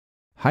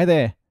Hi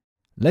there!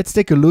 Let's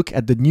take a look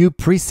at the new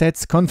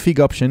presets config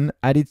option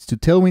added to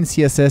Tailwind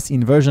CSS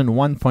in version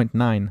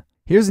 1.9.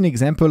 Here's an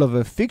example of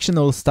a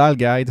fictional style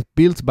guide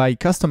built by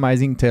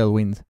customizing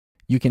Tailwind.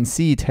 You can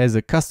see it has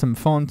a custom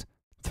font,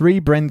 3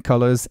 brand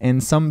colors,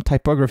 and some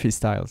typography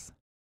styles.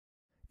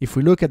 If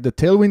we look at the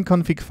Tailwind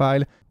config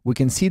file, we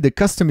can see the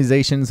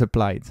customizations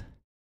applied.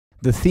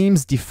 The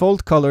theme's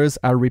default colors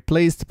are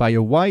replaced by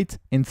a white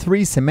and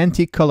 3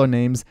 semantic color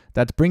names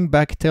that bring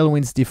back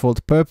Tailwind's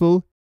default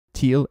purple,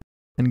 teal,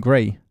 and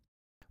gray.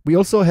 We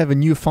also have a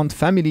new font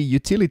family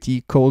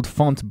utility called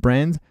Font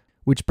Brand,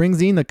 which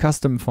brings in a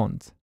custom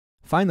font.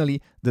 Finally,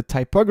 the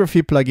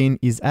typography plugin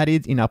is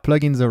added in our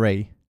plugins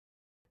array.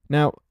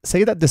 Now,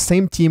 say that the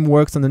same team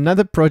works on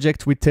another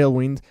project with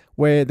Tailwind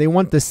where they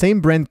want the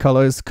same brand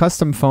colors,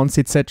 custom fonts,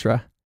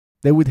 etc.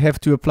 They would have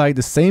to apply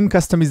the same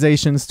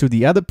customizations to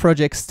the other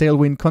project's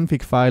Tailwind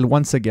config file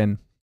once again.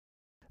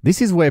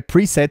 This is where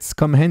presets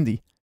come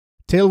handy.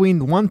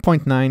 Tailwind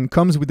 1.9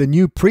 comes with a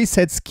new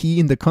presets key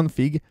in the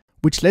config,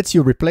 which lets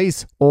you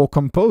replace or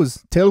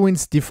compose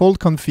Tailwind's default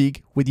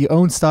config with your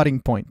own starting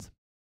point.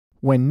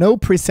 When no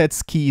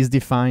presets key is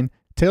defined,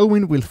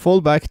 Tailwind will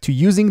fall back to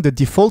using the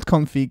default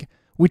config,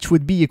 which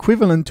would be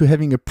equivalent to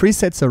having a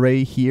presets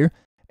array here,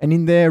 and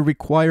in there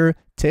require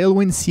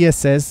Tailwind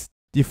CSS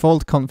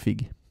default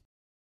config.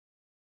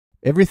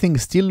 Everything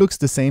still looks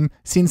the same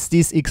since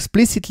this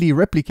explicitly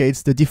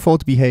replicates the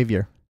default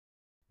behavior.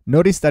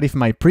 Notice that if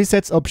my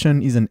presets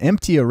option is an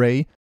empty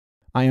array,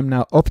 I am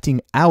now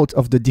opting out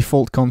of the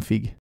default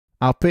config.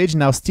 Our page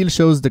now still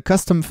shows the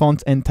custom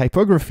font and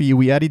typography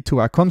we added to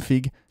our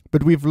config,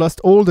 but we've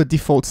lost all the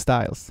default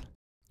styles.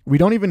 We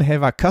don't even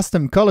have our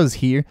custom colors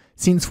here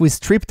since we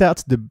stripped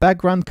out the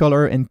background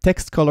color and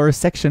text color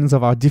sections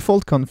of our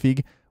default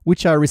config,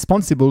 which are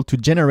responsible to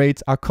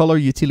generate our color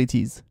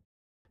utilities.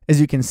 As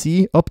you can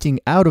see, opting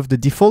out of the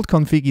default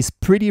config is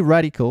pretty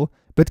radical,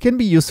 but can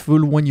be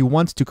useful when you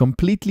want to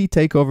completely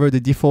take over the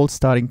default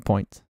starting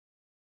point.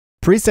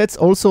 Presets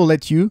also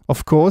let you,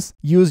 of course,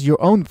 use your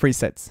own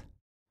presets.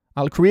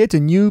 I'll create a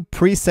new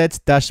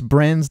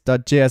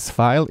preset-brands.js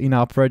file in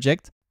our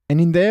project, and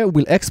in there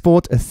we'll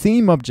export a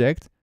theme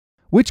object,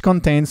 which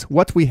contains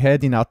what we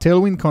had in our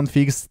Tailwind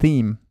config's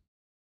theme.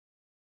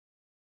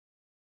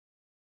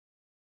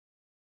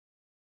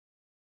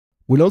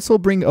 We'll also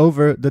bring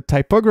over the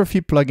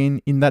typography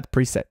plugin in that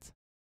preset.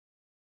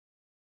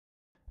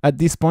 At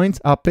this point,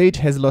 our page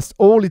has lost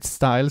all its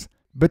styles,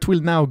 but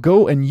we'll now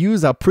go and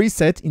use our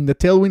preset in the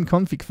Tailwind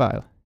config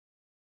file.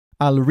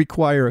 I'll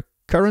require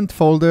current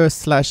folder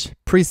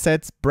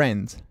 /presets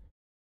brand.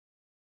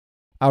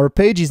 Our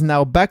page is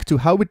now back to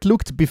how it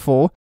looked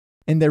before,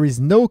 and there is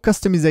no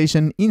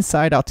customization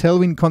inside our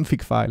Tailwind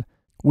config file.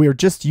 We're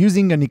just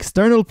using an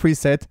external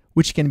preset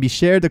which can be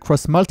shared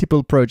across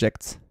multiple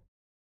projects.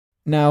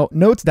 Now,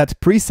 note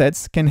that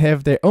presets can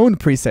have their own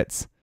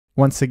presets.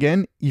 Once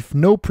again, if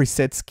no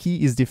presets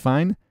key is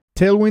defined,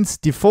 Tailwind's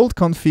default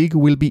config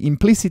will be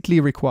implicitly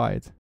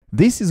required.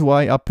 This is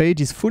why our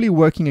page is fully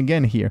working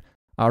again here.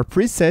 Our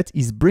preset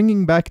is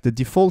bringing back the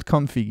default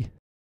config.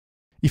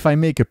 If I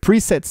make a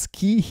presets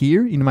key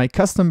here in my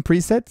custom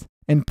preset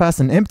and pass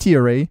an empty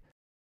array,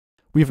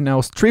 we've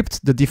now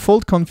stripped the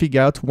default config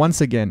out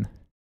once again.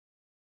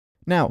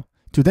 Now,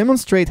 to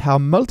demonstrate how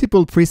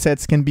multiple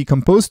presets can be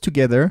composed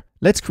together,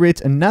 let's create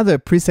another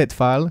preset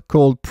file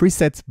called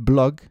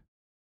preset.blog,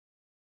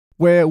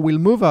 where we'll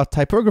move our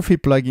typography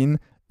plugin,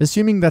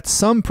 assuming that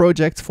some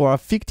projects for our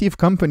fictive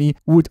company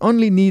would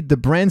only need the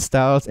brand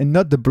styles and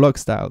not the blog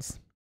styles.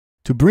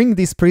 To bring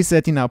this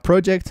preset in our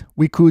project,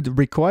 we could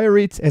require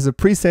it as a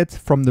preset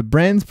from the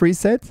brand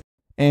preset,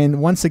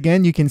 and once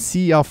again you can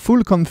see our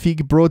full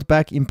config brought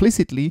back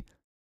implicitly,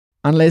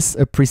 unless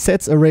a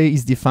presets array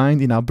is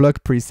defined in our blog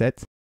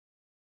preset.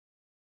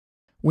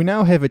 We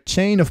now have a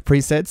chain of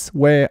presets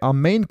where our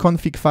main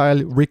config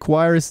file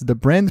requires the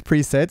brand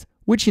preset,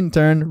 which in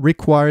turn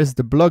requires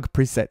the blog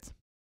preset.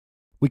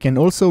 We can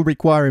also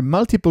require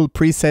multiple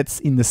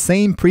presets in the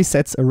same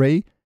presets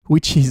array,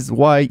 which is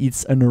why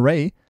it's an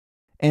array,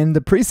 and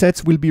the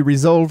presets will be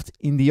resolved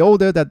in the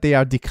order that they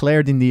are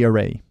declared in the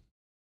array.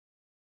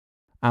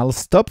 I'll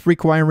stop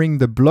requiring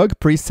the blog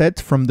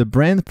preset from the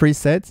brand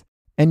preset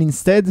and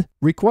instead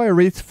require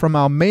it from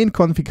our main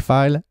config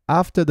file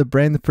after the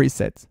brand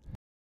preset.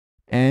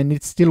 And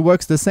it still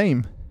works the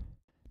same.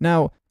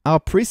 Now, our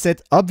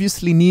preset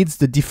obviously needs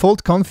the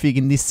default config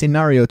in this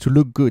scenario to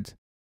look good.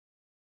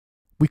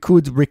 We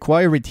could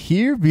require it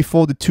here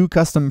before the 2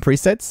 custom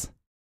presets.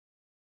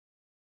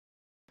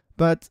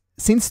 But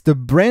since the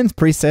brand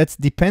preset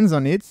depends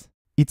on it,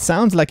 it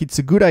sounds like it's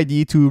a good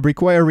idea to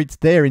require it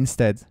there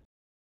instead.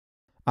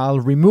 I'll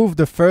remove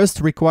the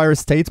first require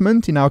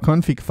statement in our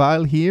config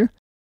file here,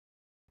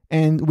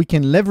 and we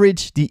can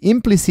leverage the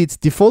implicit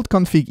default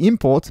config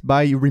import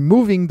by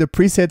removing the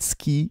presets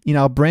key in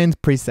our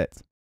brand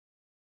preset.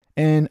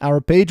 And our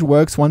page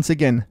works once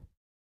again.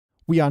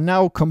 We are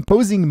now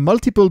composing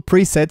multiple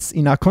presets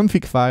in our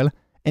config file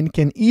and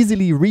can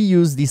easily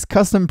reuse these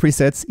custom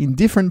presets in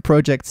different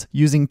projects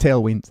using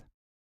Tailwind.